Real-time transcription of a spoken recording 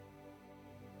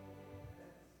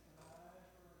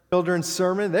Children's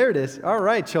sermon. There it is. All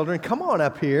right, children, come on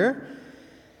up here.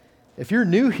 If you're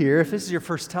new here, if this is your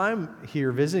first time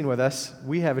here visiting with us,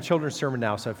 we have a children's sermon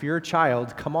now. So if you're a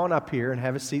child, come on up here and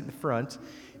have a seat in the front.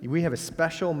 We have a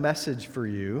special message for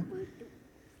you.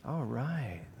 All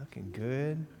right, looking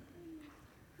good.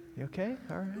 You okay?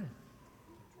 All right.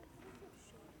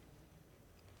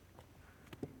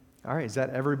 All right, is that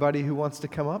everybody who wants to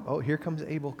come up? Oh, here comes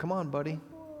Abel. Come on, buddy.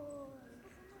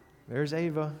 There's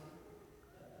Ava.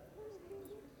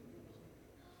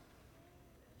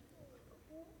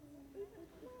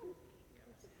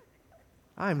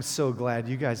 I'm so glad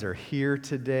you guys are here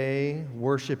today,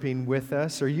 worshiping with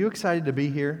us. Are you excited to be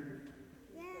here?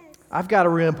 Yes. I've got a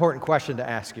really important question to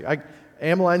ask you.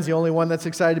 Ameline's the only one that's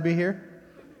excited to be here?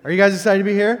 Are you guys excited to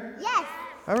be here? Yes.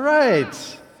 All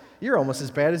right. You're almost as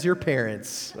bad as your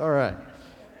parents. All right.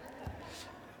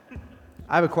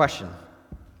 I have a question.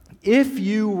 If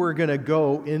you were going to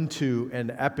go into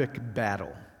an epic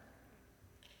battle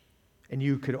and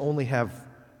you could only have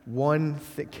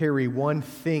carry one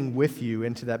thing with you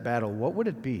into that battle, what would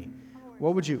it be?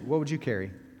 What would you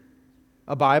carry?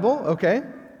 A Bible? Okay.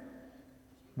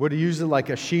 Would you use it like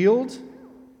a shield?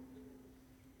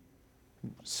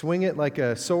 Swing it like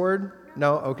a sword?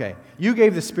 No? Okay. You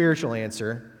gave the spiritual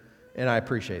answer, and I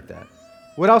appreciate that.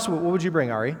 What else? What would you bring,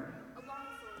 Ari?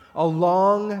 A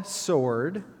long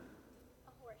sword.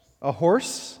 A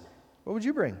horse? What would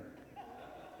you bring?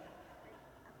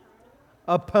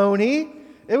 A pony?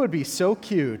 It would be so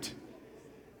cute.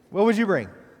 What would you bring? A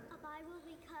Bible,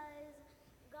 because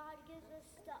God gives us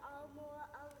the armor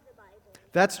of the Bible.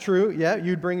 That's true. Yeah,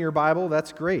 you'd bring your Bible.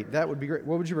 That's great. That would be great.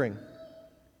 What would you bring?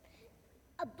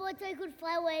 A bird so I could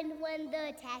fly away when they're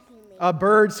attacking me. A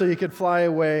bird so you could fly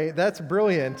away. That's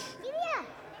brilliant. Yeah.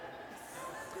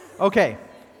 Okay.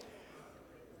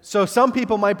 So some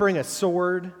people might bring a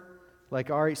sword, like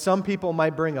Ari. Some people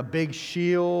might bring a big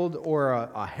shield or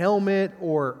a helmet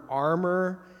or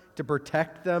armor to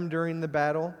protect them during the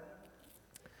battle.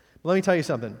 Let me tell you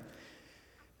something.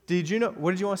 Did you know?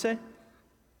 What did you want to say?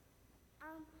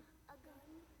 A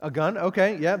gun. A gun?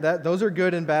 Okay, yeah, those are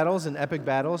good in battles and epic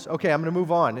battles. Okay, I'm going to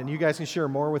move on, and you guys can share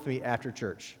more with me after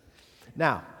church.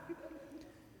 Now,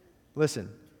 listen.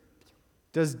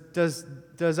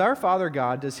 Does our Father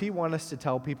God, does He want us to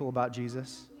tell people about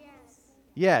Jesus?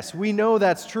 Yes, we know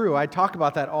that's true. I talk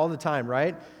about that all the time,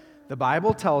 right? The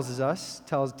Bible teaches us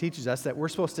that we're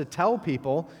supposed to tell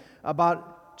people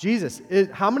about Jesus.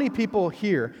 How many people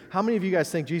here, how many of you guys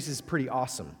think Jesus is pretty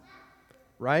awesome?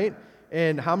 Right?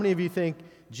 And how many of you think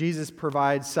Jesus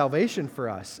provides salvation for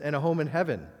us and a home in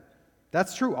heaven?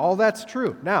 That's true. All that's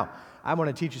true. Now, I want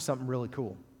to teach you something really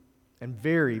cool and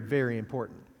very, very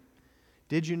important.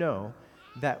 Did you know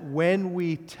that when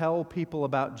we tell people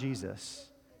about Jesus,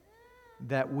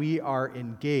 that we are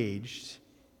engaged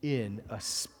in a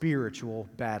spiritual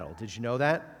battle? Did you know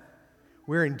that?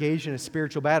 We're engaged in a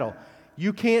spiritual battle.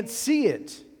 You can't see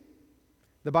it.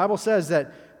 The Bible says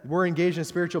that we're engaged in a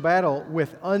spiritual battle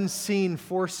with unseen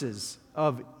forces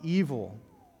of evil.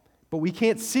 But we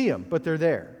can't see them, but they're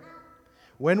there.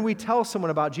 When we tell someone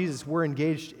about Jesus, we're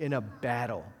engaged in a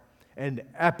battle, an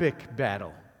epic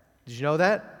battle. Did you know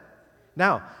that?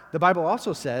 Now, the Bible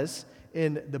also says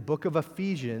in the book of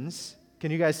Ephesians, can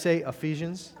you guys say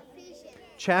Ephesians?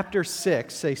 Chapter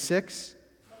 6, say 6.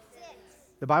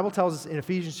 The Bible tells us in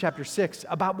Ephesians chapter 6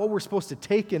 about what we're supposed to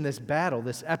take in this battle,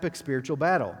 this epic spiritual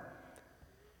battle.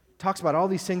 It talks about all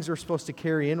these things we're supposed to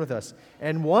carry in with us.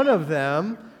 And one of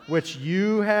them, which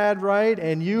you had right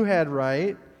and you had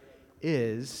right,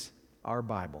 is our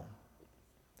Bible.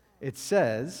 It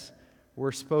says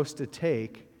we're supposed to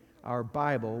take our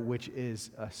Bible, which is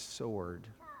a sword.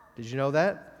 Did you know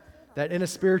that? That in a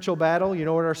spiritual battle, you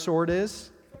know what our sword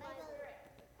is?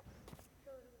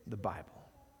 The Bible.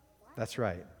 That's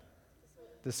right.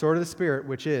 The sword of the Spirit,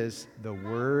 which is the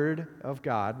Word of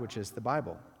God, which is the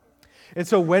Bible. And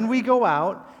so when we go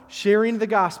out sharing the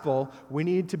gospel, we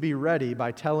need to be ready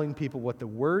by telling people what the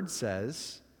Word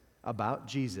says about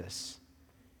Jesus.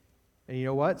 And you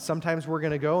know what? Sometimes we're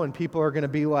going to go and people are going to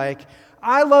be like,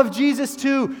 I love Jesus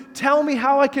too. Tell me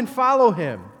how I can follow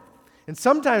Him. And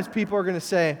sometimes people are going to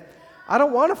say, I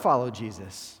don't want to follow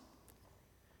Jesus.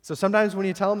 So sometimes when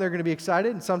you tell them, they're going to be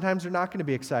excited, and sometimes they're not going to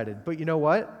be excited. But you know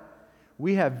what?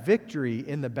 We have victory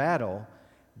in the battle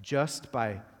just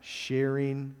by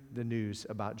sharing the news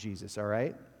about Jesus, all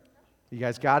right? You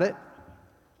guys got it?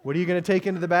 What are you going to take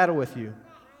into the battle with you?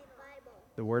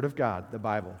 The Word of God, the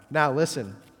Bible. Now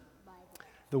listen,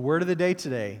 the word of the day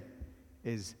today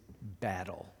is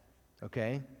battle,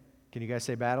 okay? Can you guys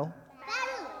say battle?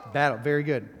 Battle, very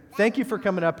good. Thank you for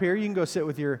coming up here. You can go sit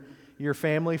with your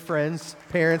family, friends,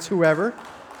 parents, whoever.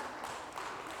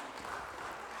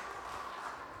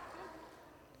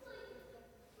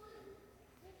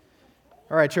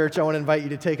 All right, church, I want to invite you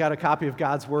to take out a copy of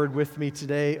God's Word with me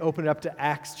today. Open it up to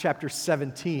Acts chapter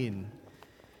 17.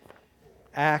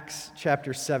 Acts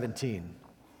chapter 17.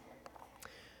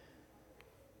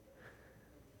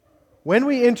 When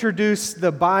we introduce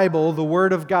the Bible, the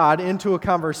Word of God, into a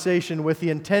conversation with the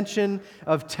intention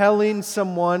of telling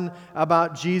someone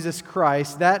about Jesus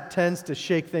Christ, that tends to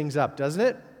shake things up, doesn't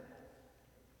it?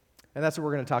 And that's what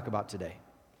we're going to talk about today.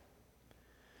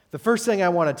 The first thing I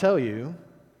want to tell you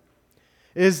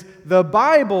is the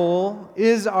Bible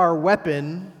is our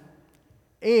weapon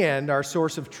and our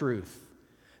source of truth.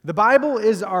 The Bible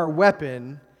is our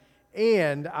weapon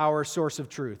and our source of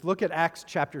truth. Look at Acts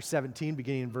chapter 17,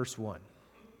 beginning in verse 1.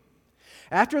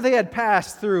 After they had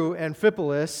passed through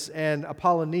Amphipolis and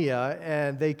Apollonia,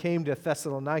 and they came to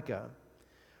Thessalonica,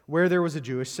 where there was a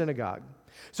Jewish synagogue.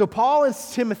 So Paul and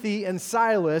Timothy and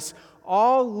Silas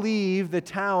all leave the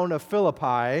town of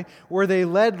Philippi, where they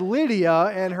led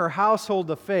Lydia and her household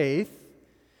to faith.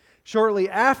 Shortly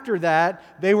after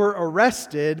that, they were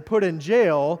arrested, put in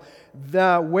jail,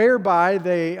 whereby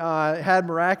they had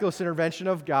miraculous intervention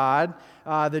of God.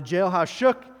 The jailhouse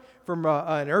shook from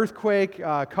an earthquake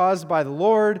caused by the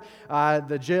Lord.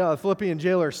 The Philippian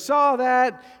jailer saw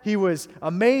that. He was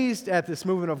amazed at this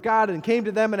movement of God and came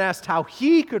to them and asked how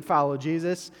he could follow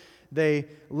Jesus. They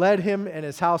led him and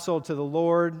his household to the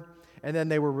Lord, and then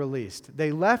they were released.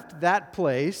 They left that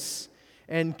place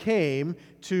and came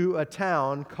to a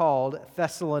town called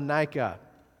Thessalonica.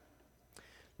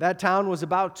 That town was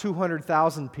about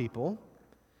 200,000 people.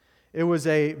 It was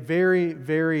a very,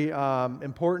 very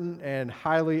important and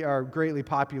greatly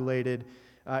populated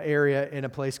area in a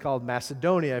place called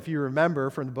Macedonia. If you remember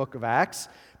from the book of Acts,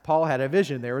 Paul had a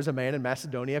vision. There was a man in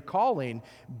Macedonia calling,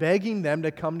 begging them to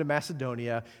come to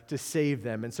Macedonia to save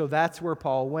them. And so that's where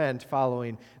Paul went,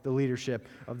 following the leadership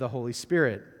of the Holy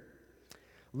Spirit.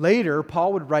 Later,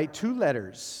 Paul would write 2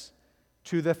 letters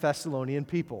to the Thessalonian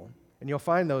people. And you'll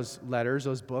find those letters,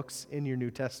 those books, in your New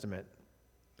Testament.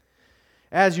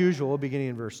 As usual, beginning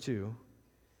in verse 2,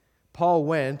 Paul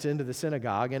went into the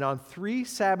synagogue and on 3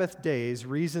 Sabbath days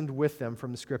reasoned with them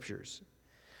from the Scriptures,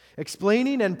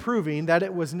 explaining and proving that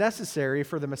it was necessary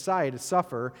for the Messiah to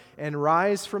suffer and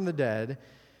rise from the dead.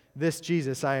 This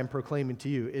Jesus I am proclaiming to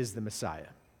you is the Messiah.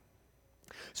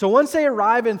 So once they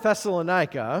arrive in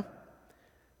Thessalonica,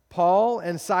 Paul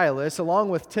and Silas, along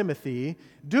with Timothy,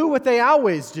 do what they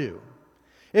always do.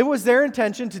 It was their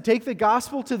intention to take the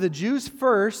gospel to the Jews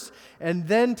first and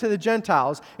then to the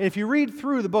Gentiles. And if you read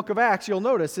through the book of Acts, you'll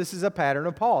notice this is a pattern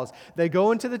of Paul's. They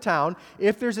go into the town.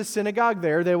 If there's a synagogue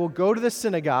there, they will go to the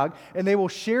synagogue and they will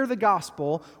share the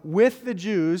gospel with the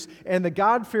Jews and the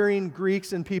God-fearing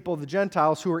Greeks and people, the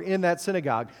Gentiles, who are in that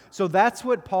synagogue. So that's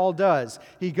what Paul does.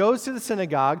 He goes to the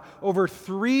synagogue over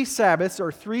 3 Sabbaths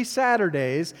or 3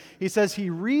 Saturdays. He says he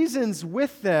reasons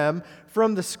with them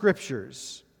from the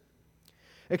Scriptures,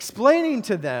 explaining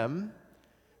to them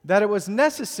that it was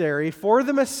necessary for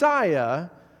the Messiah,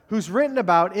 who's written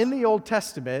about in the Old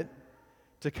Testament,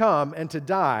 to come and to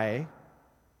die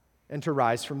and to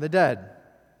rise from the dead.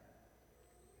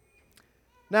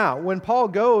 Now, when Paul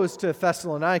goes to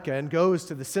Thessalonica and goes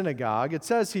to the synagogue, it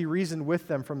says he reasoned with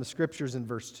them from the Scriptures in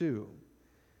verse 2.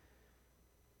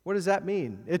 What does that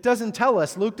mean? It doesn't tell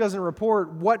us. Luke doesn't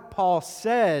report what Paul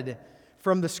said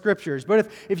from the Scriptures.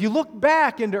 But if you look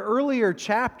back into earlier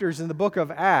chapters in the book of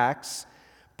Acts,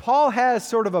 Paul has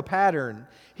sort of a pattern.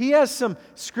 He has some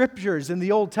scriptures in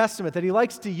the Old Testament that he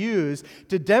likes to use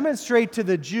to demonstrate to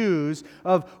the Jews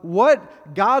of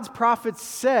what God's prophets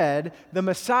said the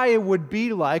Messiah would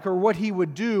be like, or what he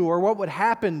would do, or what would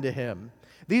happen to him.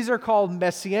 These are called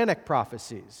messianic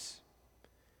prophecies.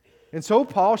 And so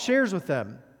Paul shares with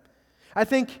them. I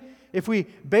think if we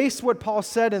base what Paul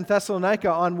said in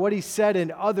Thessalonica on what he said in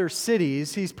other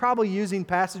cities, he's probably using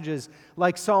passages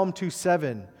like Psalm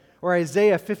 2:7 or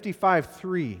Isaiah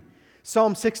 55:3,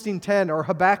 Psalm 16:10 or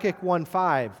Habakkuk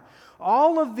 1:5.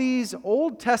 All of these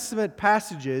Old Testament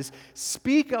passages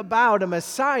speak about a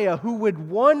Messiah who would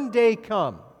one day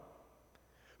come,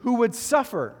 who would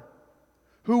suffer,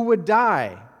 who would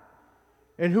die,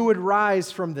 and who would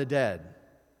rise from the dead.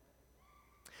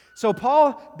 So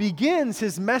Paul begins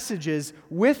his messages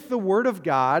with the Word of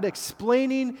God,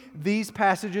 explaining these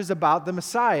passages about the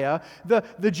Messiah.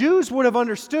 The Jews would have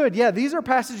understood, these are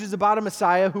passages about a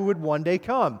Messiah who would one day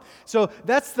come. So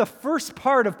that's the first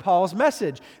part of Paul's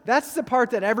message. That's the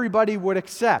part that everybody would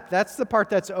accept. That's the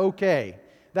part that's okay.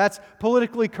 That's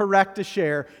politically correct to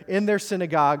share in their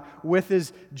synagogue with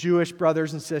his Jewish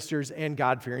brothers and sisters and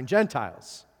God-fearing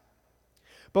Gentiles.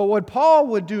 But what Paul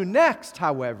would do next,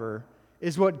 however,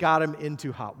 is what got him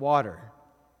into hot water.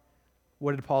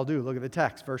 What did Paul do? Look at the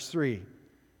text, verse 3.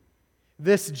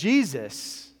 This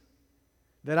Jesus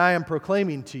that I am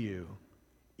proclaiming to you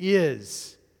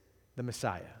is the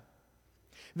Messiah.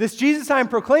 This Jesus I am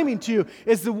proclaiming to you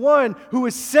is the one who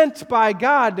was sent by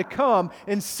God to come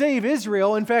and save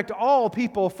Israel, in fact, all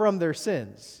people from their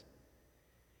sins.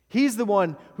 He's the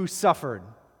one who suffered.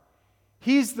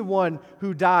 He's the one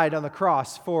who died on the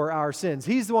cross for our sins.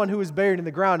 He's the one who was buried in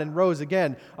the ground and rose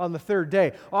again on the third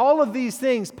day. All of these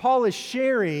things Paul is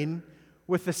sharing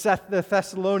with the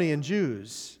Thessalonian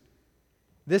Jews.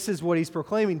 This is what he's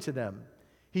proclaiming to them.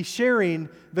 He's sharing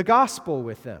the gospel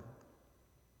with them.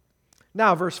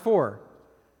 Now, verse 4,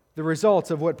 the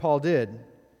results of what Paul did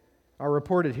are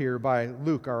reported here by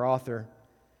Luke, our author.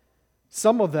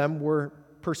 Some of them were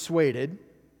persuaded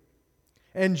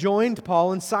and joined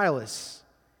Paul and Silas,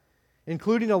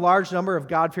 including a large number of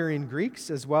God-fearing Greeks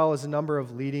as well as a number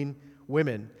of leading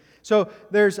women. So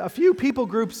there's a few people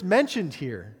groups mentioned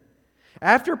here.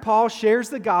 After Paul shares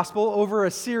the gospel over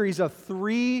a series of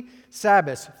 3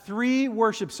 Sabbaths, 3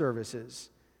 worship services,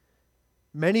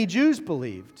 many Jews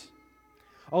believed.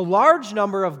 A large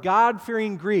number of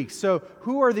God-fearing Greeks. So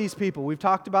who are these people? We've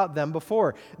talked about them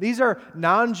before. These are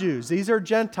non-Jews. These are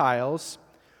Gentiles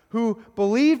who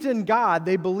believed in God.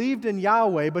 They believed in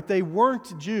Yahweh, but they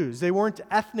weren't Jews. They weren't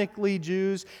ethnically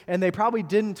Jews, and they probably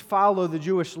didn't follow the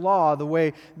Jewish law the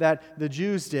way that the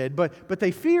Jews did. But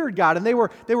they feared God, and they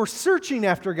were searching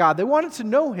after God. They wanted to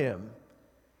know Him.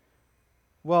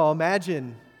 Well,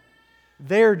 imagine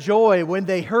their joy when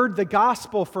they heard the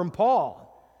gospel from Paul.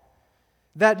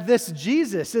 That this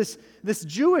Jesus, this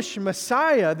Jewish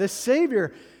Messiah, this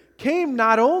Savior, came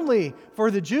not only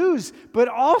for the Jews, but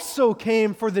also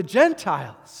came for the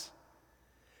Gentiles.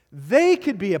 They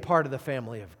could be a part of the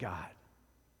family of God.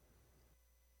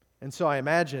 And so I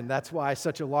imagine that's why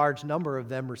such a large number of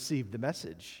them received the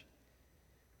message.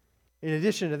 In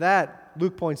addition to that,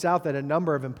 Luke points out that a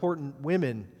number of important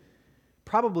women,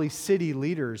 probably city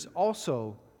leaders,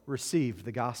 also received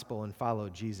the gospel and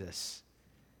followed Jesus.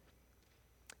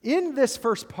 In this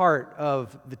first part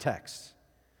of the text,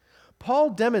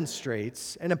 Paul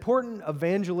demonstrates an important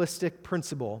evangelistic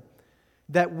principle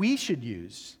that we should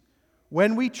use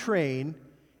when we train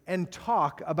and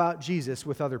talk about Jesus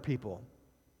with other people.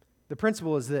 The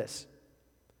principle is this: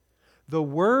 the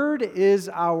Word is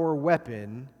our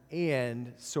weapon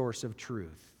and source of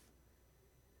truth.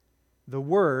 The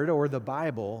Word, or the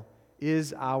Bible,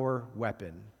 is our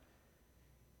weapon.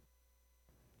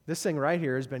 This thing right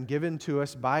here has been given to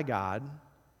us by God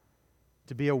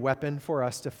to be a weapon for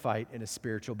us to fight in a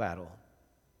spiritual battle.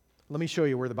 Let me show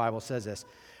you where the Bible says this.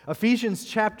 Ephesians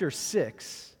chapter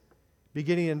 6,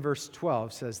 beginning in verse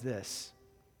 12, says this: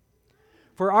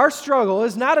 "For our struggle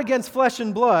is not against flesh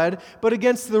and blood, but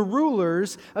against the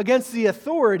rulers, against the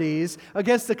authorities,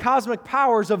 against the cosmic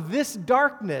powers of this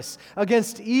darkness,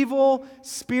 against evil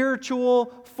spiritual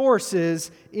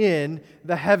forces in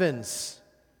the heavens."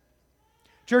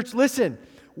 Church, listen,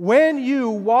 when you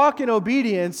walk in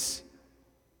obedience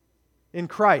in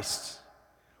Christ,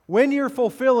 when you're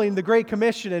fulfilling the Great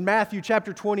Commission in Matthew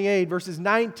chapter 28, verses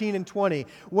 19 and 20,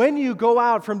 when you go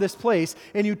out from this place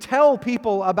and you tell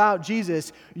people about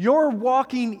Jesus, you're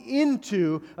walking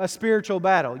into a spiritual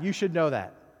battle. You should know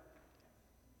that.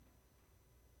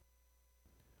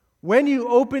 When you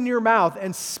open your mouth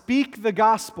and speak the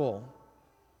gospel,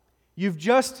 you've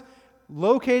just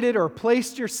located or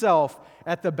placed yourself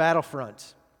at the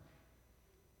battlefront.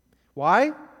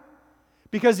 Why?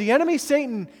 Because the enemy,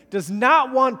 Satan, does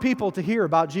not want people to hear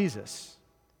about Jesus.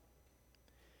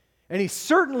 And he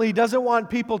certainly doesn't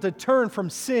want people to turn from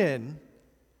sin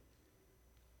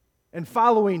and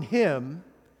following him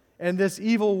and this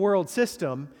evil world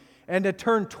system and to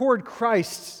turn toward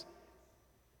Christ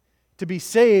to be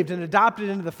saved and adopted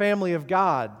into the family of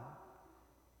God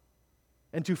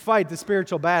and to fight the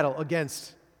spiritual battle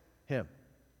against him,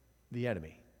 the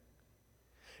enemy.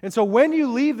 And so when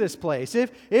you leave this place,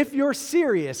 if you're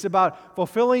serious about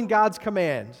fulfilling God's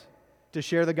command to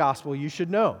share the gospel, you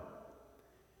should know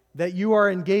that you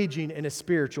are engaging in a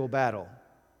spiritual battle.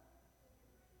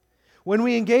 When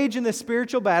we engage in this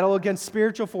spiritual battle against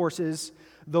spiritual forces,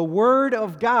 the Word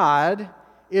of God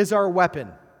is our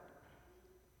weapon.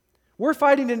 We're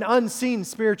fighting an unseen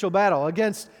spiritual battle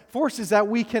against forces that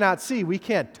we cannot see. We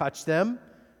can't touch them.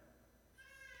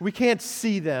 We can't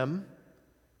see them.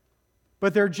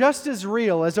 But they're just as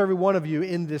real as every one of you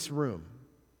in this room.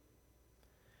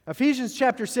 Ephesians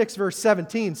chapter 6, verse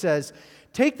 17 says,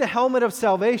 "Take the helmet of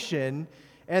salvation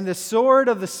and the sword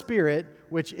of the Spirit,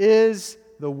 which is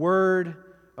the Word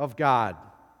of God."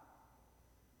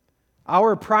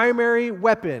 Our primary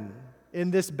weapon in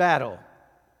this battle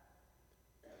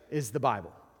is the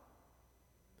Bible.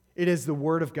 It is the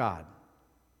Word of God.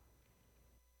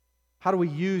 How do we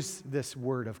use this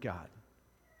Word of God?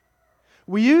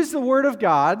 We use the Word of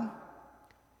God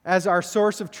as our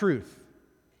source of truth.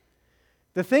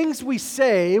 The things we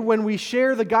say when we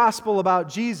share the gospel about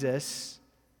Jesus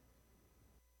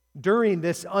during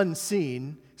this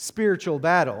unseen spiritual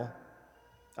battle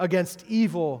against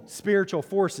evil spiritual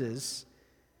forces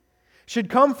should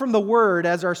come from the Word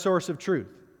as our source of truth.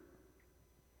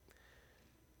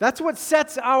 That's what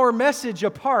sets our message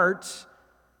apart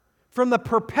from the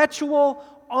perpetual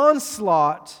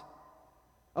onslaught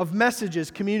of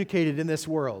messages communicated in this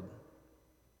world.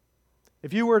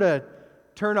 If you were to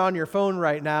turn on your phone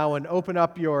right now and open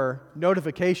up your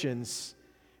notifications,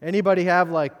 anybody have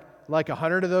like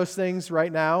 100 of those things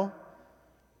right now?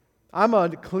 I'm a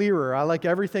clearer. I like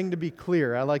everything to be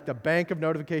clear. I like the bank of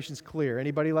notifications clear.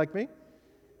 Anybody like me?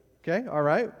 Okay, all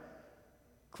right.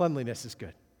 Cleanliness is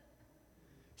good.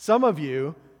 Some of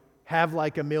you have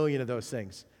like 1 million of those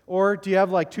things. Or do you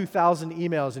have like 2,000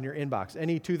 emails in your inbox?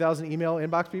 Any 2,000 email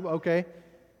inbox people? Okay.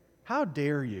 How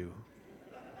dare you?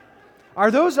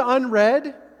 Are those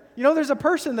unread? You know, there's a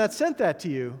person that sent that to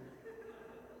you,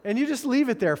 and you just leave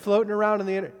it there floating around in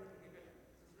the internet.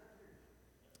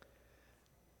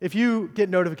 If you get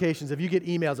notifications, if you get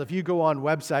emails, if you go on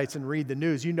websites and read the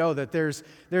news, you know that there's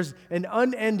an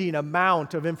unending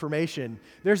amount of information.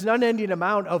 There's an unending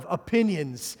amount of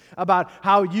opinions about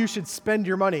how you should spend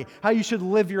your money, how you should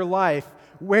live your life,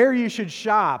 where you should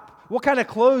shop, what kind of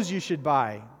clothes you should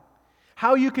buy,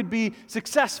 how you could be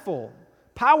successful,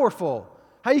 powerful,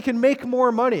 how you can make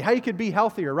more money, how you could be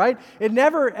healthier, right? It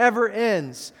never, ever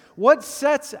ends. What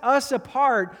sets us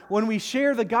apart when we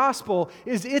share the gospel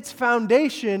is its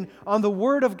foundation on the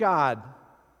Word of God.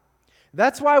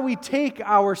 That's why we take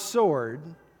our sword,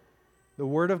 the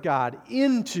Word of God,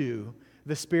 into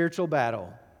the spiritual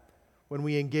battle when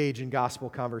we engage in gospel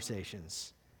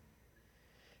conversations.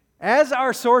 As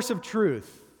our source of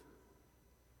truth,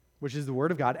 which is the Word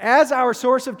of God, as our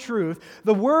source of truth,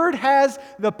 the Word has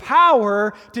the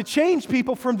power to change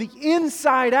people from the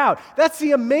inside out. That's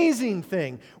the amazing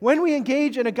thing. When we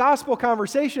engage in a gospel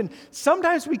conversation,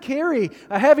 sometimes we carry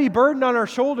a heavy burden on our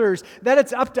shoulders that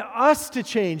it's up to us to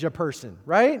change a person,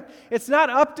 right? It's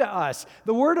not up to us.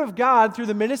 The Word of God, through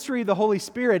the ministry of the Holy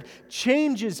Spirit,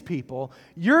 changes people.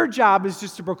 Your job is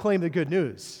just to proclaim the good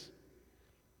news.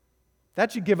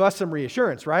 That should give us some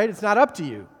reassurance, right? It's not up to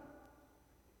you.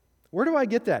 Where do I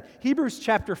get that? Hebrews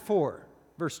chapter 4,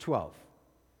 verse 12.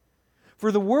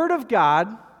 For the Word of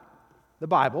God, the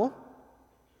Bible,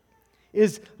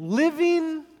 is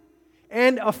living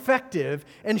and effective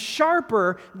and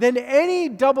sharper than any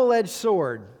double-edged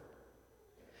sword,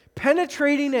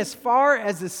 penetrating as far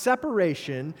as the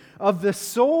separation of the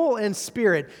soul and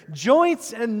spirit,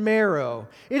 joints and marrow.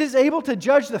 It is able to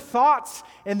judge the thoughts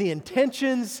and the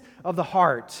intentions of the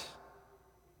heart.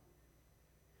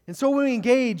 And so when we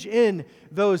engage in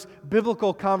those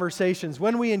biblical conversations,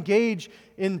 when we engage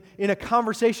in a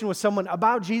conversation with someone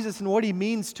about Jesus and what He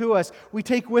means to us, we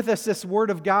take with us this Word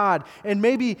of God. And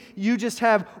maybe you just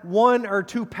have 1 or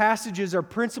 2 passages or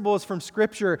principles from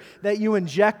Scripture that you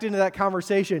inject into that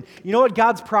conversation. You know what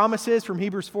God's promise is from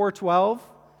Hebrews 4:12?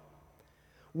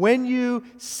 When you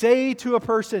say to a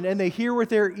person and they hear with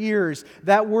their ears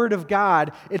that Word of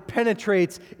God, it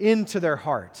penetrates into their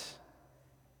heart.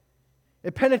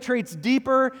 It penetrates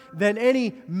deeper than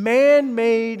any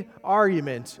man-made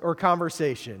argument or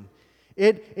conversation.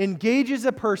 It engages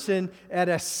a person at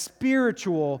a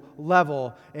spiritual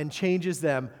level and changes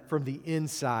them from the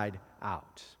inside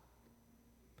out.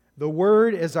 The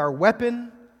Word is our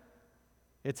weapon.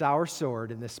 It's our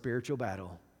sword in this spiritual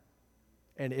battle.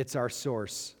 And it's our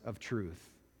source of truth.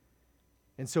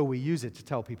 And so we use it to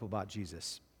tell people about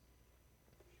Jesus.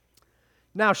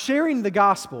 Now, sharing the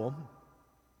gospel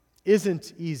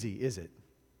isn't easy, is it?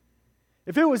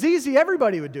 If it was easy,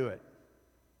 everybody would do it.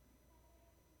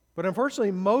 But unfortunately,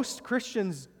 most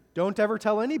Christians don't ever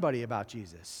tell anybody about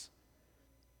Jesus.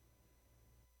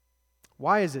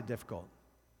 Why is it difficult?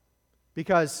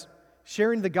 Because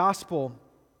sharing the gospel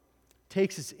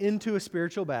takes us into a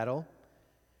spiritual battle,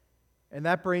 and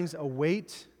that brings a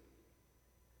weight,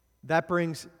 that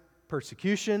brings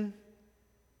persecution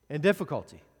and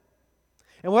difficulty.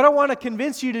 And what I want to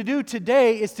convince you to do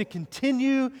today is to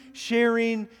continue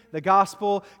sharing the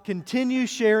gospel, continue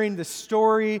sharing the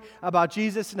story about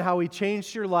Jesus and how He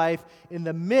changed your life in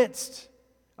the midst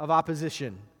of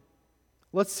opposition.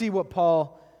 Let's see what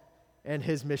Paul and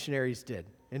his missionaries did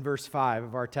in verse 5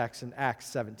 of our text in Acts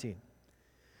 17.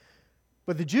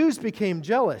 But the Jews became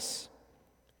jealous,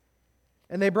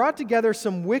 and they brought together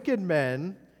some wicked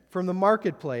men from the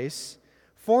marketplace,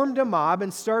 formed a mob,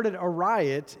 and started a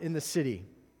riot in the city.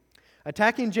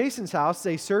 Attacking Jason's house,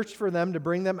 they searched for them to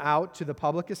bring them out to the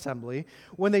public assembly.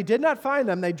 When they did not find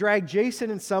them, they dragged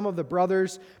Jason and some of the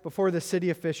brothers before the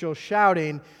city officials,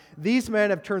 shouting, "These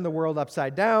men have turned the world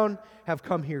upside down, have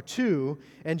come here too,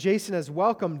 and Jason has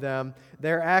welcomed them.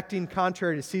 They're acting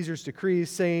contrary to Caesar's decrees,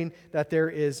 saying that there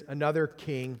is another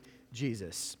king,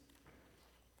 Jesus."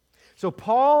 So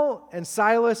Paul and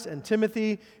Silas and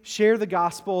Timothy share the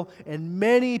gospel, and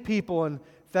many people in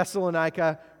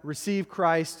Thessalonica receive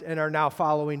Christ and are now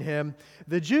following him.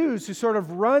 The Jews who sort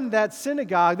of run that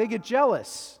synagogue, they get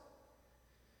jealous.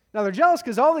 Now they're jealous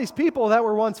because all these people that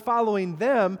were once following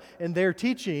them and their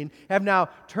teaching have now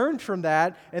turned from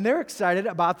that, and they're excited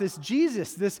about this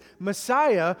Jesus, this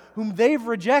Messiah whom they've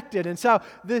rejected. And so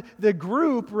the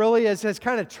group really has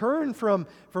kind of turned from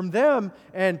them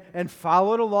and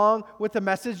followed along with the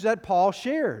message that Paul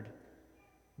shared.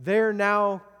 They're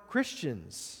now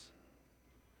Christians.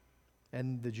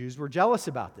 And the Jews were jealous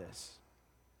about this.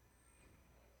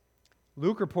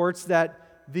 Luke reports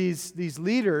that these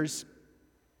leaders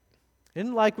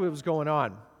didn't like what was going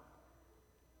on.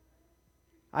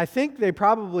 I think they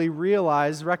probably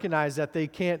recognized that they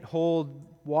can't hold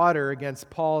water against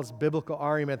Paul's biblical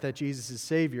argument that Jesus is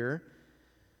Savior.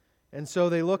 And so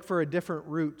they look for a different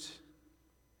route.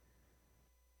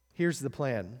 Here's the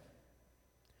plan.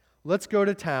 Let's go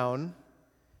to town.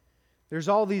 There's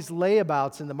all these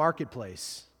layabouts in the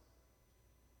marketplace.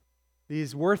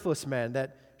 These worthless men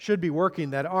that should be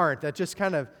working that aren't, that just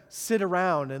kind of sit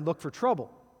around and look for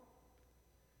trouble.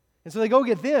 And so they go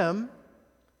get them,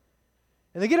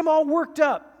 and they get them all worked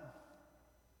up.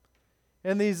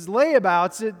 And these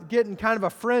layabouts get in kind of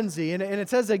a frenzy, and it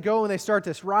says they go and they start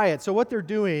this riot. So what they're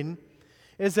doing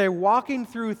is they're walking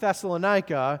through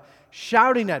Thessalonica,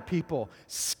 shouting at people,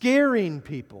 scaring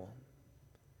people,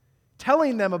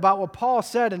 telling them about what Paul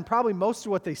said, and probably most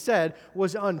of what they said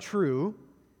was untrue.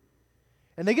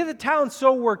 And they get the town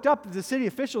so worked up that the city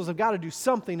officials have got to do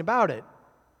something about it.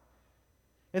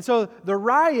 And so the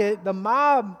riot, the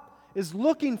mob, is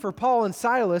looking for Paul and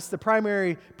Silas, the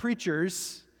primary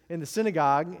preachers in the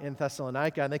synagogue in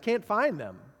Thessalonica, and they can't find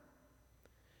them.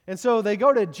 And so they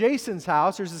go to Jason's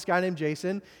house. There's this guy named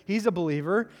Jason. He's a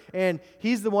believer, and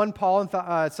he's the one Paul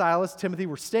and Silas, Timothy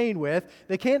were staying with.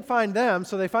 They can't find them,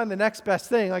 so they find the next best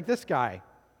thing, like this guy.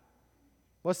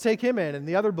 Let's take him in and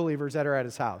the other believers that are at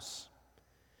his house.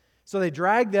 So they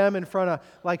drag them in front of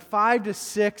like 5 to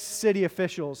 6 city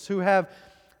officials who have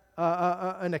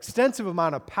an extensive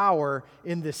amount of power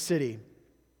in this city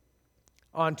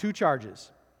on 2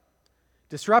 charges.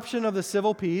 Disruption of the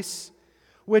civil peace,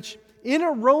 which in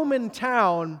a Roman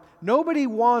town, nobody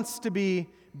wants to be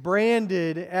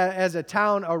branded as a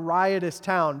town, a riotous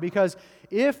town, because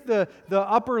if the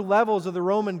upper levels of the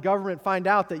Roman government find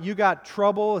out that you got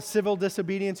trouble, civil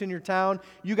disobedience in your town,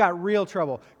 you got real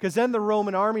trouble, because then the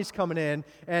Roman army's coming in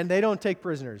and they don't take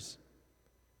prisoners.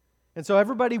 And so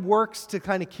everybody works to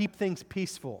kind of keep things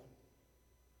peaceful.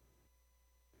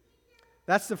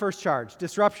 That's the first charge,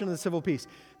 disruption of the civil peace.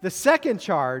 The second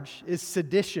charge is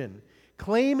sedition,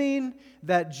 claiming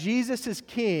that Jesus is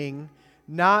king,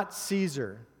 not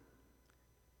Caesar.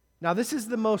 Now, this is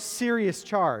the most serious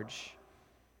charge.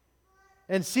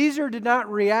 And Caesar did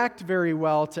not react very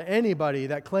well to anybody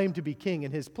that claimed to be king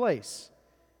in his place.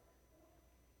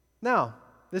 Now,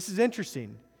 this is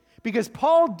interesting, because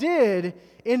Paul did,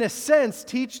 in a sense,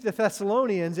 teach the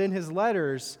Thessalonians in his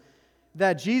letters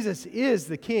that Jesus is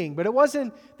the king, but it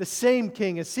wasn't the same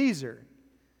king as Caesar.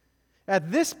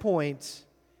 At this point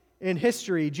in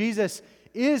history, Jesus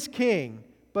is king,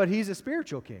 but he's a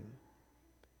spiritual king.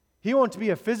 He won't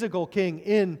be a physical king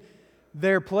in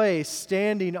their place,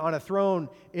 standing on a throne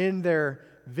in their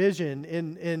vision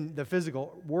in the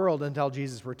physical world until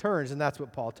Jesus returns, and that's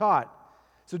what Paul taught.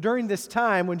 So during this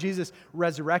time when Jesus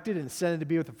resurrected and ascended to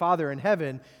be with the Father in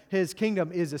heaven, his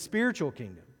kingdom is a spiritual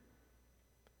kingdom.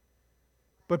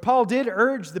 But Paul did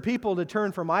urge the people to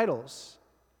turn from idols.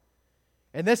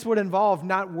 And this would involve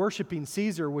not worshiping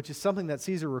Caesar, which is something that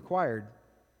Caesar required.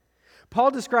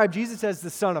 Paul described Jesus as the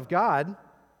Son of God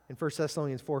in 1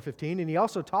 Thessalonians 4:15, and he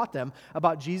also taught them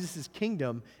about Jesus'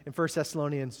 kingdom in 1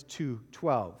 Thessalonians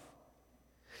 2:12.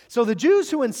 So the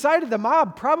Jews who incited the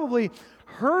mob probably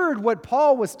heard what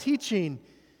Paul was teaching,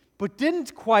 but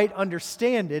didn't quite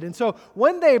understand it. And so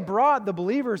when they brought the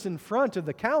believers in front of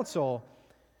the council,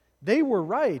 they were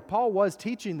right. Paul was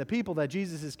teaching the people that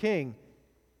Jesus is king,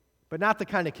 but not the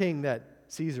kind of king that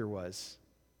Caesar was.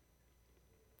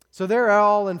 So they're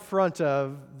all in front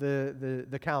of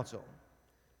the council.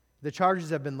 The charges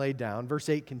have been laid down. Verse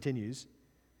 8 continues.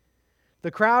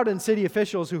 The crowd and city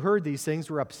officials who heard these things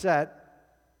were upset,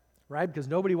 right? Because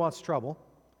nobody wants trouble.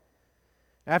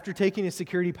 After taking a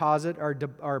security deposit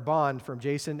or bond from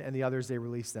Jason and the others, they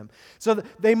released them. So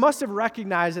they must have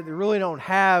recognized that they really don't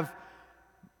have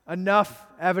enough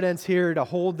evidence here to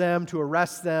hold them, to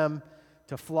arrest them,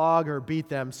 to flog or beat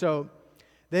them. So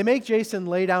they make Jason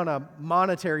lay down a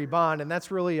monetary bond, and that's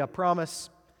really a promise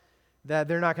that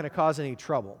they're not going to cause any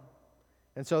trouble.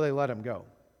 And so they let him go.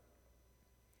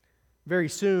 Very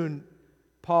soon,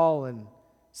 Paul and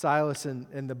Silas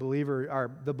and the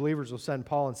believers will send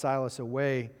Paul and Silas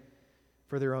away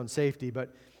for their own safety.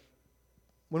 But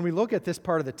when we look at this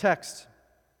part of the text,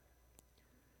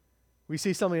 we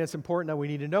see something that's important that we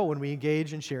need to know when we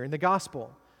engage in sharing the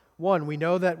gospel. One, we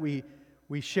know that we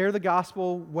share the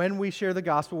gospel. When we share the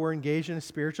gospel, we're engaged in a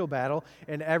spiritual battle.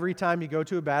 And every time you go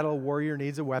to a battle, a warrior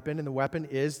needs a weapon, and the weapon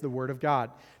is the Word of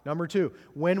God. Number two,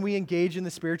 when we engage in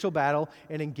the spiritual battle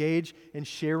and engage in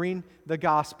sharing the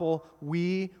gospel,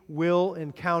 we will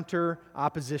encounter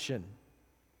opposition.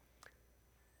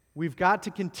 We've got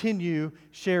to continue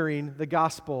sharing the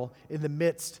gospel in the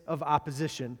midst of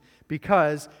opposition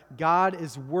because God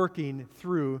is working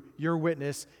through your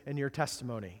witness and your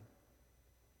testimony.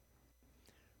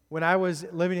 When I was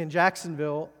living in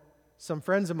Jacksonville, some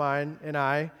friends of mine and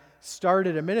I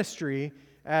started a ministry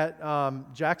at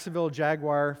Jacksonville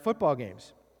Jaguar football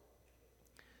games.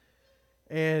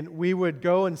 And we would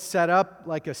go and set up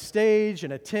like a stage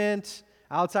and a tent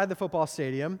outside the football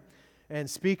stadium and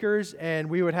speakers, and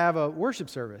we would have a worship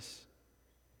service.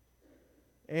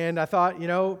 And I thought,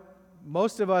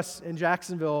 most of us in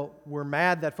Jacksonville were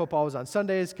mad that football was on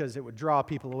Sundays because it would draw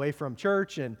people away from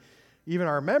church, and even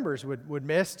our members would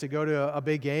miss to go to a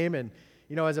big game. And,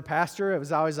 as a pastor, it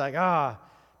was always like,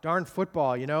 darn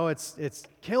football, it's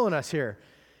killing us here.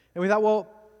 And we thought,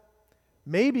 well,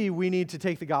 maybe we need to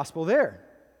take the gospel there.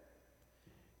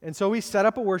 And so we set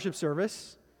up a worship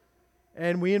service,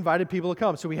 and we invited people to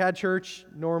come. So we had church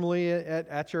normally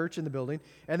at church in the building,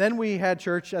 and then we had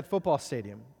church at the football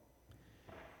stadium.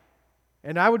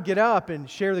 And I would get up and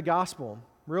share the gospel.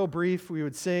 Real brief, we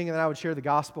would sing, and then I would share the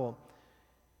gospel.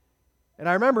 And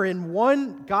I remember in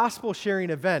one gospel sharing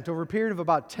event, over a period of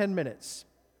about 10 minutes,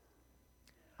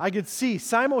 I could see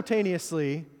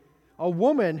simultaneously a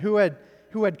woman who had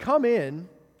come in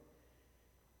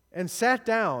and sat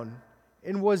down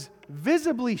and was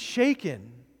visibly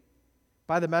shaken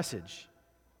by the message.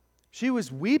 She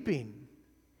was weeping.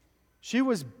 She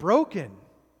was broken.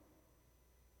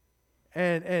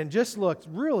 And just looked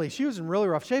she was in really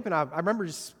rough shape. And I remember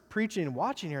just preaching and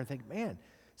watching her and thinking, man,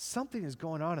 something is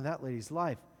going on in that lady's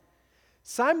life.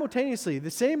 Simultaneously,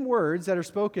 the same words that are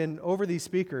spoken over these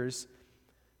speakers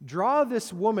draw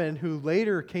this woman who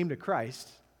later came to Christ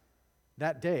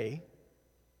that day,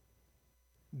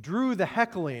 drew the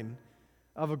heckling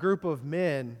of a group of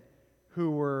men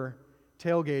who were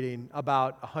tailgating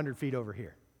about 100 feet over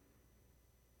here.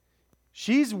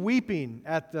 She's weeping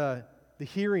at the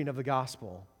hearing of the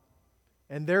gospel,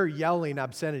 and they're yelling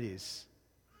obscenities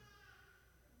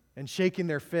and shaking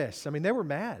their fists. I mean, they were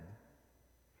mad.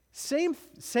 Same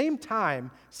time,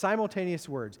 simultaneous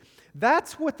words.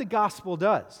 That's what the gospel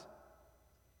does.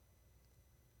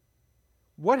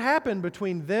 What happened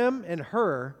between them and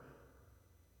her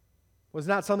was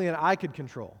not something that I could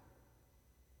control.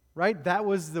 Right? That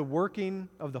was the working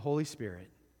of the Holy Spirit.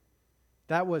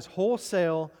 That was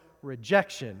wholesale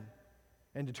rejection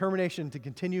and determination to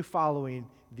continue following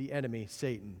the enemy,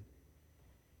 Satan,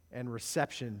 and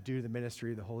reception due to the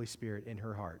ministry of the Holy Spirit in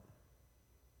her heart.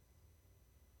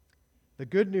 The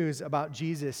good news about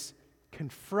Jesus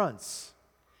confronts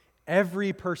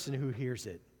every person who hears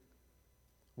it.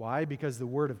 Why? Because the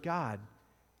Word of God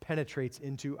penetrates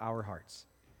into our hearts.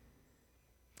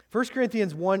 1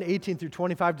 Corinthians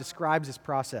 1:18-25 describes this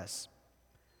process.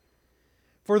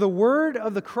 For the word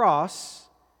of the cross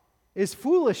is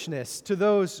foolishness to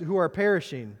those who are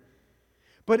perishing,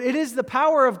 but it is the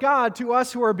power of God to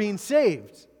us who are being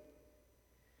saved.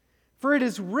 For it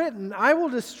is written, I will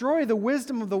destroy the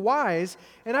wisdom of the wise,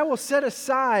 and I will set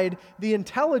aside the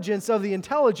intelligence of the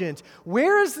intelligent.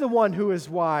 Where is the one who is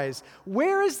wise?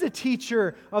 Where is the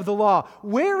teacher of the law?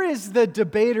 Where is the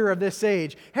debater of this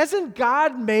age? Hasn't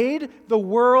God made the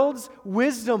world's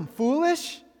wisdom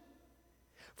foolish?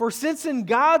 For since in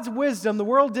God's wisdom the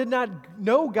world did not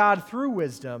know God through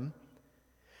wisdom,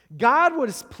 God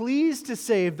was pleased to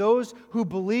save those who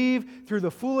believe through the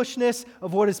foolishness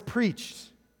of what is preached.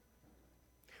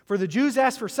 For the Jews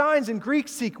ask for signs and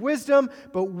Greeks seek wisdom,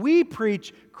 but we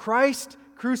preach Christ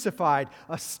crucified,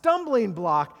 a stumbling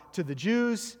block to the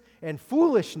Jews and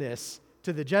foolishness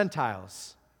to the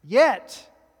Gentiles. Yet,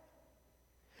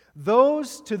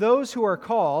 to those who are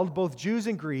called, both Jews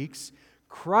and Greeks,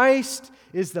 Christ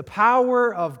is the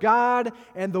power of God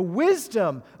and the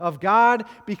wisdom of God,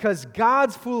 because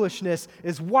God's foolishness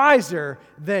is wiser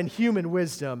than human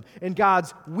wisdom, and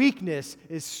God's weakness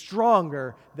is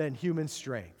stronger than human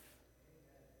strength.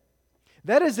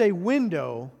 That is a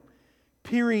window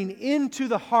peering into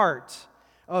the heart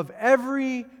of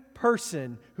every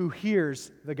person who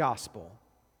hears the gospel.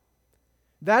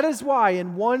 That is why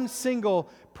in one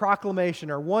single proclamation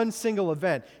or one single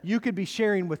event, you could be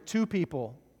sharing with two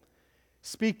people,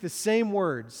 speak the same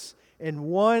words, and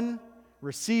one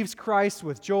receives Christ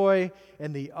with joy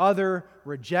and the other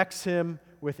rejects him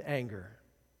with anger.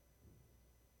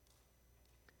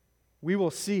 We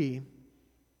will see,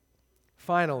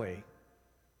 finally,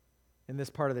 in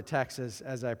this part of the text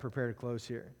as I prepare to close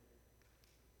here,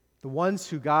 the ones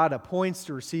who God appoints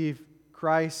to receive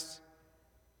Christ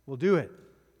will do it.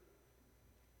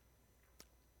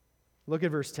 Look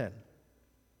at verse 10.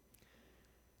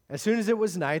 As soon as it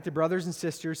was night, the brothers and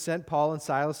sisters sent Paul and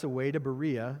Silas away to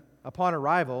Berea. Upon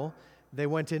arrival, they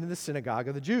went into the synagogue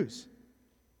of the Jews.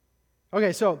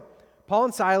 Okay, so Paul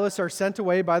and Silas are sent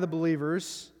away by the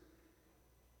believers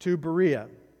to Berea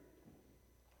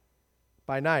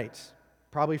by night,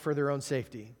 probably for their own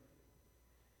safety.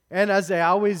 And as they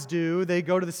always do, they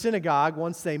go to the synagogue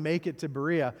once they make it to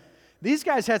Berea. These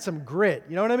guys had some grit,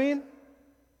 you know what I mean?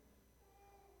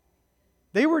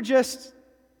 They were just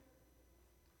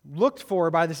looked for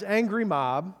by this angry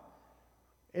mob.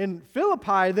 In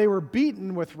Philippi, they were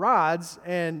beaten with rods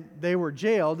and they were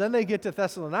jailed. Then they get to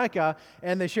Thessalonica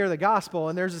and they share the gospel,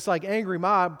 and there's this angry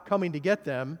mob coming to get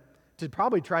them to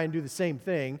probably try and do the same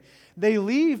thing. They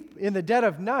leave in the dead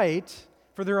of night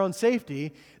for their own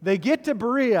safety. They get to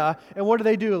Berea, and what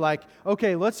do?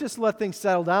 Okay, let's just let things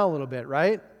settle down a little bit,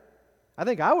 right? I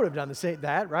think I would have done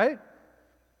that, right?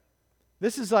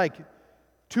 This is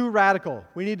too radical.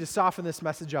 We need to soften this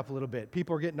message up a little bit.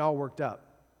 People are getting all worked up.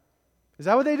 Is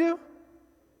that what they do?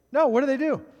 No, what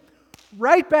do?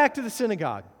 Right back to the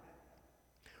synagogue.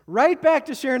 Right back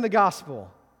to sharing the gospel.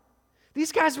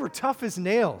 These guys were tough as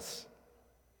nails.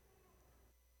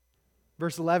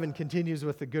 Verse 11 continues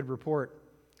with a good report.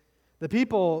 The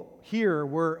people here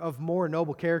were of more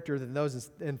noble character than those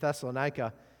in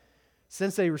Thessalonica,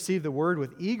 since they received the word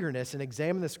with eagerness and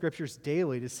examined the scriptures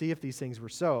daily to see if these things were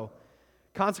so.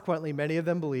 Consequently, many of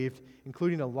them believed,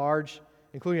 including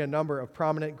a number of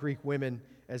prominent Greek women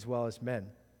as well as men.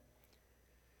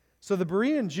 So the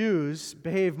Berean Jews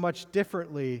behaved much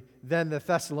differently than the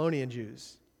Thessalonian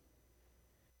Jews.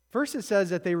 First, it says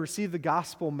that they received the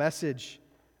gospel message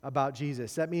about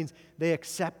Jesus. That means they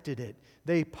accepted it.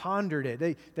 They pondered it.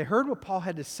 They heard what Paul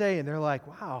had to say, and they're like,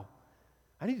 wow,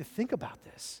 I need to think about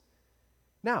this.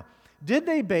 Now, did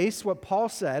they base what Paul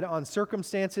said on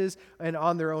circumstances and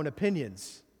on their own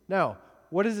opinions? No.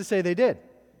 What does it say they did?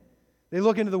 They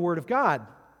look into the Word of God.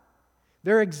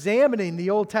 They're examining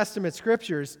the Old Testament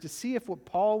scriptures to see if what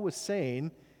Paul was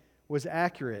saying was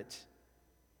accurate.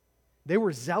 They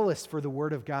were zealous for the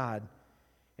Word of God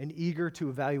and eager to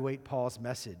evaluate Paul's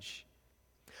message.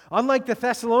 Unlike the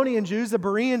Thessalonian Jews, the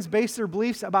Bereans based their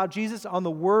beliefs about Jesus on the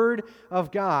Word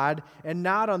of God and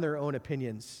not on their own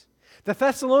opinions. The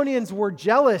Thessalonians were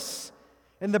jealous,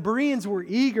 and the Bereans were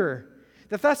eager.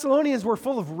 The Thessalonians were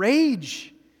full of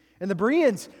rage, and the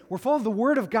Bereans were full of the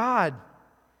Word of God.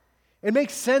 It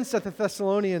makes sense that the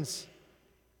Thessalonians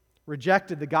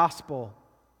rejected the gospel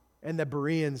and the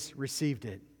Bereans received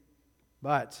it.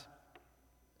 But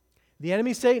the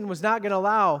enemy Satan was not going to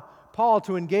allow Paul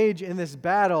to engage in this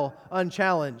battle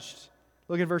unchallenged.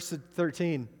 Look at verse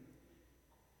 13.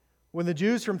 When the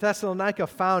Jews from Thessalonica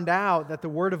found out that the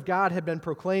word of God had been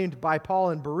proclaimed by Paul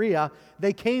in Berea,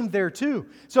 they came there too.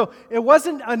 So it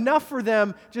wasn't enough for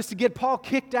them just to get Paul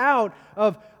kicked out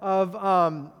of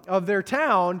their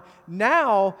town.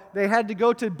 Now they had to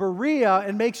go to Berea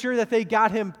and make sure that they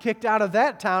got him kicked out of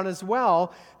that town as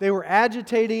well. They were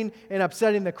agitating and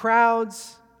upsetting the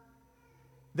crowds.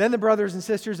 Then the brothers and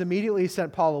sisters immediately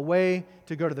sent Paul away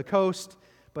to go to the coast,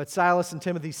 but Silas and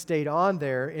Timothy stayed on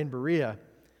there in Berea.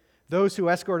 Those who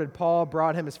escorted Paul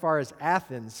brought him as far as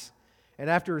Athens, and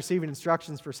after receiving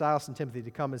instructions for Silas and Timothy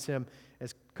to come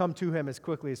to him as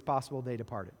quickly as possible, they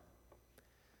departed.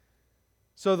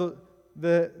 So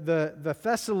the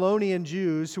Thessalonian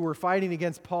Jews who were fighting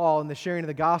against Paul in the sharing of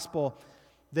the gospel,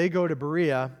 they go to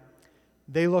Berea.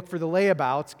 They look for the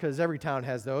layabouts, because every town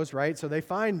has those, right? So they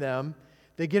find them.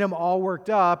 They get them all worked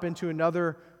up into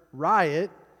another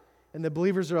riot, and the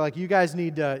believers are like, you guys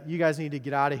need to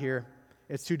get out of here.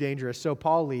 It's too dangerous. So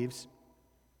Paul leaves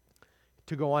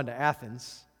to go on to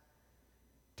Athens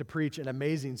to preach an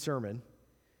amazing sermon.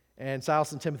 And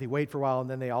Silas and Timothy wait for a while, and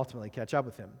then they ultimately catch up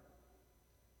with him.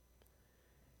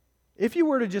 if you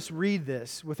were to just read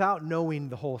this without knowing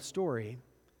the whole story,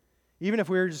 even if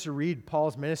we were just to read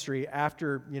Paul's ministry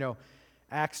after,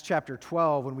 Acts chapter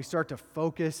 12, when we start to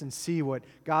focus and see what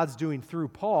God's doing through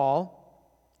Paul,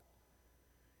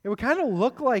 it would kind of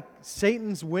look like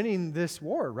Satan's winning this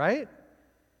war, right? It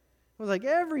was like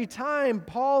every time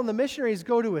Paul and the missionaries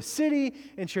go to a city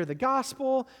and share the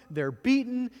gospel, they're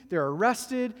beaten, they're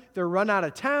arrested, they're run out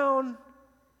of town.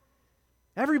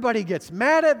 Everybody gets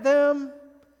mad at them.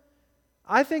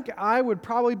 I think I would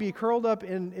probably be curled up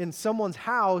in someone's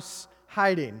house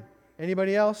hiding.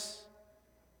 Anybody else?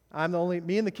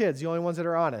 Me and the kids, the only ones that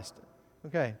are honest.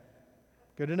 Okay,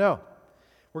 good to know.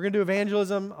 We're going to do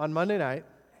evangelism on Monday night.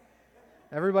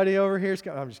 Everybody over here is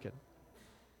I'm just kidding.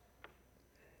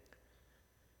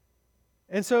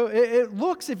 And so it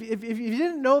looks, if you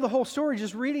didn't know the whole story,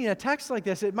 just reading a text like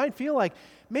this, it might feel like,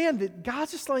 man, that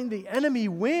God's just letting the enemy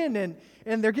win,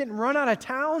 and they're getting run out of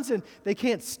towns, and they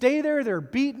can't stay there. They're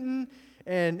beaten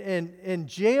and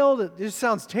jailed. It just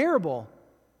sounds terrible.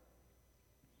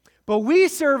 But we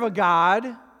serve a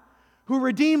God who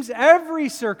redeems every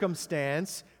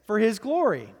circumstance for His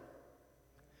glory.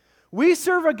 We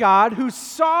serve a God who's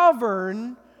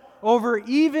sovereign over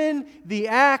even the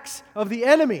acts of the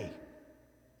enemy.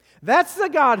 That's the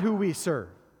God who we serve.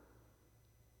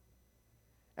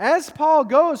 As Paul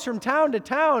goes from town to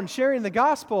town sharing the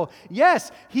gospel,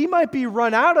 yes, he might be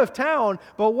run out of town,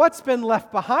 but what's been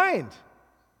left behind?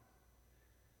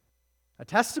 A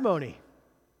testimony,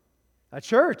 a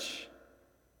church,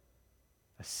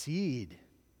 a seed.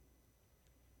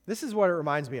 This is what it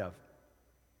reminds me of.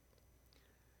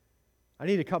 I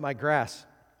need to cut my grass.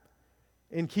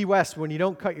 In Key West, when you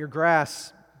don't cut your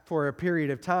grass for a period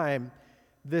of time,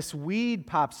 this weed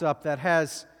pops up that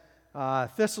has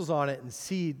thistles on it and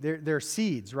seed. They're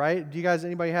seeds, right?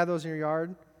 Anybody have those in your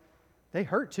yard? They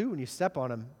hurt too when you step on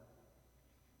them.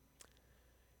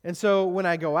 And so when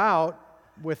I go out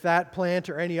with that plant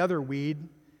or any other weed,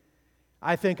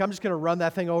 I think I'm just going to run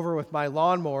that thing over with my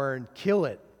lawnmower and kill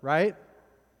it, right?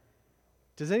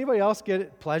 Does anybody else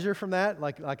get pleasure from that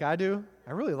like I do?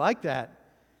 I really like that.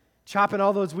 Chopping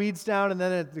all those weeds down, and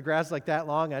then the grass is like that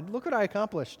long. Look what I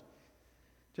accomplished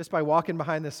just by walking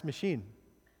behind this machine.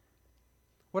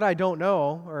 What I don't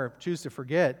know or choose to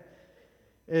forget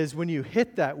is when you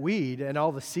hit that weed and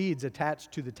all the seeds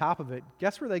attached to the top of it,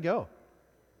 guess where they go?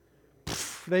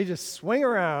 They just swing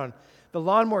around. The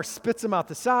lawnmower spits them out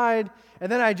the side, and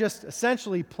then I just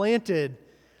essentially planted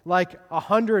like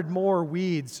 100 more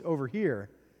weeds over here.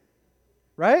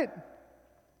 Right?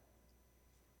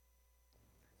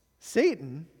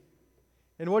 Satan,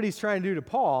 and what he's trying to do to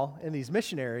Paul and these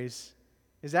missionaries,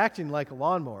 is acting like a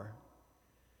lawnmower.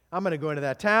 I'm going to go into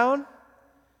that town.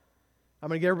 I'm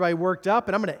going to get everybody worked up,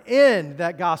 and I'm going to end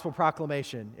that gospel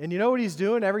proclamation. And you know what he's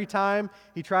doing every time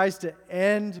he tries to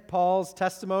end Paul's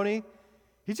testimony?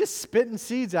 He's just spitting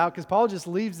seeds out, because Paul just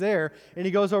leaves there, and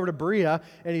he goes over to Berea,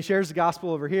 and he shares the gospel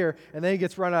over here, and then he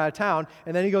gets run out of town,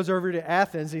 and then he goes over to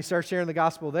Athens, and he starts sharing the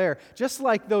gospel there. Just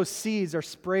like those seeds are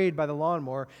sprayed by the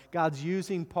lawnmower, God's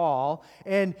using Paul,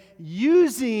 and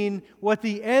using what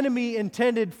the enemy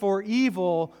intended for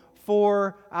evil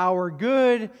for our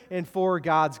good and for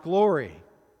God's glory.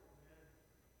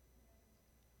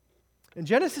 In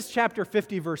Genesis chapter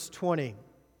 50, verse 20,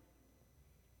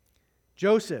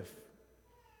 Joseph,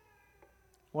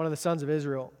 one of the sons of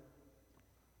Israel,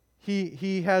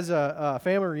 he has a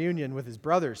family reunion with his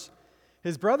brothers.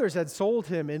 His brothers had sold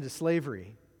him into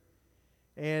slavery.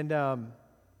 And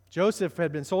Joseph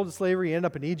had been sold to slavery, he ended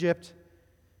up in Egypt.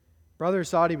 Brothers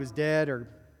thought he was dead or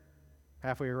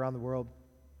halfway around the world.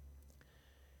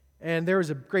 And there was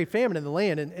a great famine in the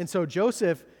land. And so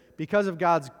Joseph, because of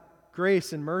God's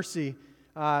grace and mercy,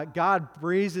 God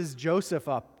raises Joseph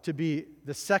up to be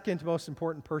the second most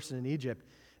important person in Egypt.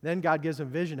 Then God gives him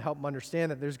vision to help him understand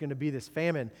that there's going to be this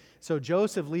famine. So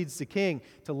Joseph leads the king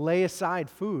to lay aside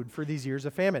food for these years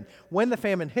of famine. When the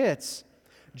famine hits,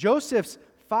 Joseph's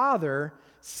father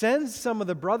sends some of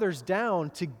the brothers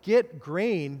down to get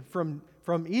grain from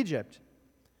Egypt.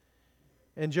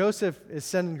 And Joseph is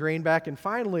sending grain back, and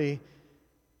finally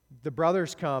the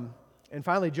brothers come, and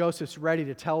finally Joseph's ready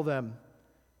to tell them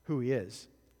who he is.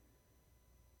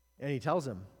 And he tells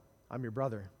them, I'm your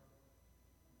brother.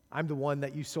 I'm the one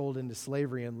that you sold into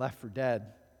slavery and left for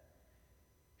dead.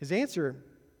 His answer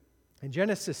in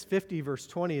Genesis 50, verse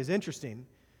 20 is interesting.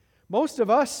 Most of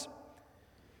us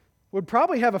would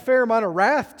probably have a fair amount of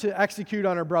wrath to execute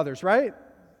on our brothers, right?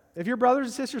 If your brothers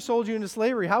and sisters sold you into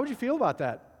slavery, how would you feel about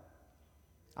that?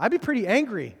 I'd be pretty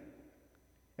angry.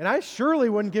 And I surely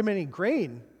wouldn't give him any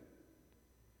grain.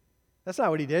 That's not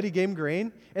what he did. He gave him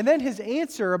grain. And then his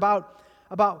answer about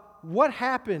what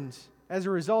happened as a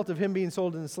result of him being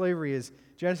sold into slavery is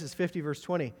Genesis 50, verse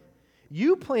 20.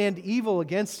 You planned evil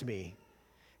against me.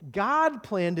 God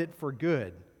planned it for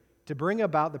good, to bring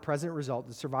about the present result,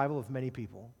 the survival of many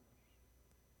people.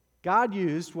 God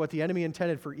used what the enemy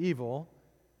intended for evil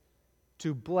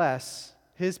to bless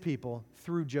his people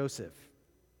through Joseph.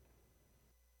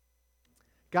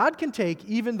 God can take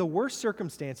even the worst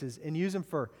circumstances and use them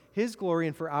for his glory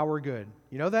and for our good.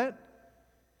 You know that?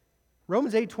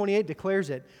 Romans 8:28 declares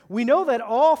it. We know that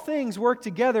all things work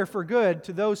together for good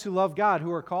to those who love God,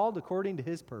 who are called according to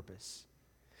his purpose.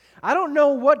 I don't know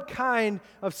what kind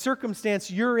of circumstance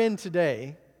you're in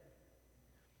today.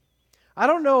 I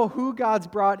don't know who God's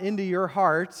brought into your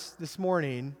hearts this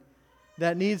morning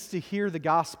that needs to hear the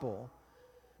gospel.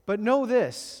 But know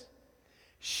this,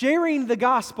 sharing the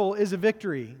gospel is a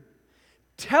victory.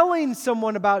 Telling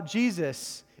someone about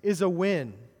Jesus is a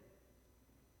win.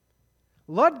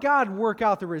 Let God work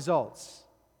out the results.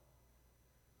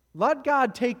 Let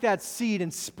God take that seed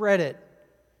and spread it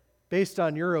based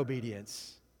on your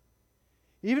obedience.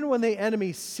 Even when the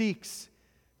enemy seeks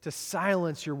to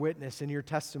silence your witness and your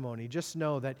testimony, just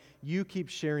know that you keep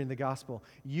sharing the gospel.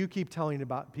 You keep telling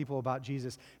people about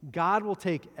Jesus. God will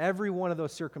take every one of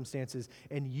those circumstances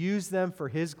and use them for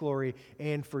his glory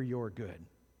and for your good.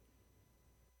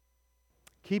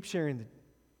 Keep sharing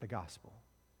the gospel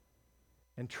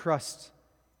and trust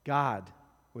God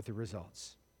with the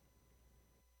results.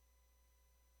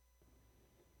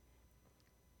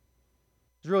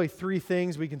 There's really three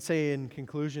things we can say in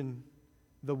conclusion,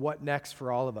 the what next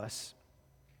for all of us.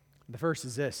 The first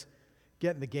is this: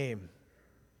 get in the game.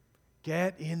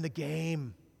 Get in the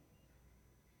game.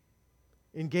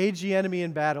 Engage the enemy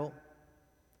in battle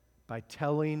by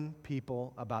telling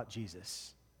people about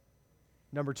Jesus.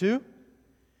 Number two,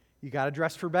 you got to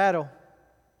dress for battle.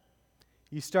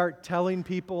 You start telling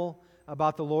people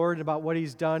about the Lord and about what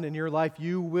he's done in your life,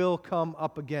 you will come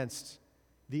up against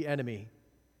the enemy.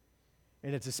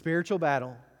 And it's a spiritual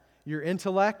battle. Your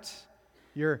intellect,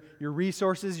 your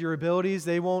resources, your abilities,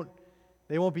 they won't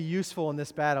be useful in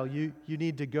this battle. You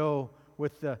need to go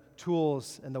with the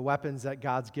tools and the weapons that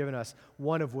God's given us,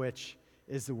 one of which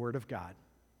is the Word of God.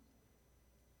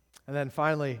 And then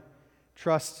finally,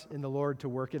 trust in the Lord to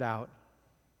work it out.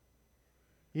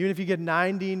 Even if you get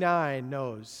 99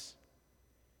 no's,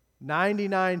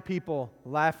 99 people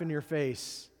laugh in your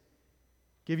face,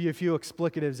 give you a few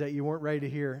explicatives that you weren't ready to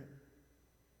hear,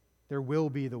 there will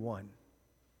be the one.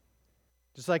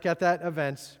 Just like at that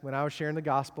event when I was sharing the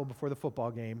gospel before the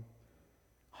football game,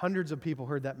 hundreds of people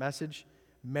heard that message.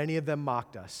 Many of them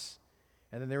mocked us.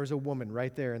 And then there was a woman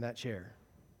right there in that chair,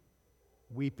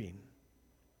 weeping,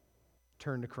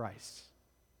 turned to Christ.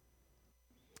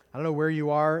 I don't know where you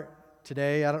are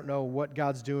today. I don't know what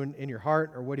God's doing in your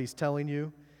heart or what he's telling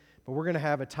you, but we're going to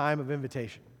have a time of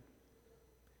invitation.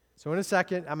 So in a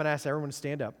second, I'm going to ask everyone to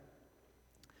stand up.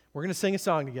 We're going to sing a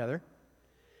song together,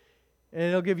 and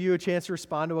it'll give you a chance to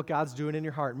respond to what God's doing in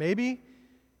your heart. Maybe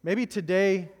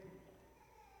today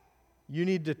you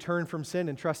need to turn from sin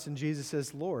and trust in Jesus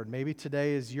as Lord. Maybe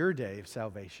today is your day of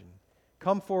salvation.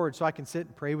 Come forward so I can sit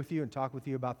and pray with you and talk with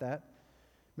you about that.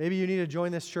 Maybe you need to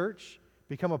join this church,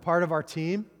 become a part of our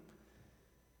team,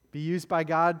 be used by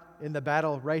God in the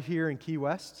battle right here in Key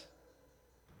West.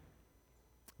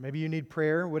 Maybe you need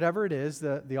prayer. Whatever it is,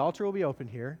 the altar will be open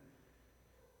here.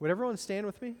 Would everyone stand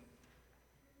with me?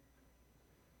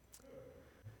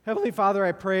 Heavenly Father,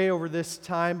 I pray over this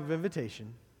time of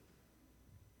invitation.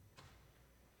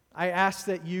 I ask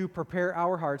that you prepare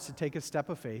our hearts to take a step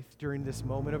of faith during this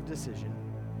moment of decision.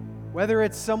 Whether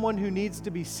it's someone who needs to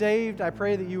be saved, I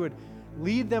pray that you would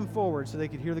lead them forward so they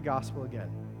could hear the gospel again.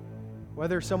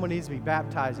 Whether someone needs to be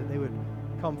baptized, that they would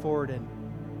come forward in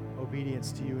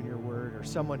obedience to you and your word, or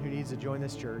someone who needs to join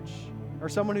this church, or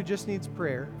someone who just needs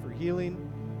prayer for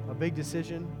healing, a big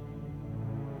decision,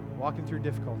 walking through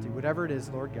difficulty, whatever it is,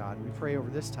 Lord God, we pray over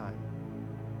this time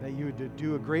that you would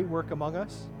do a great work among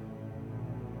us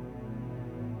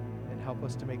and help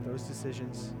us to make those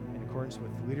decisions in accordance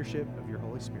with the leadership of your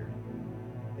Holy Spirit.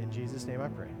 In Jesus' name I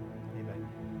pray.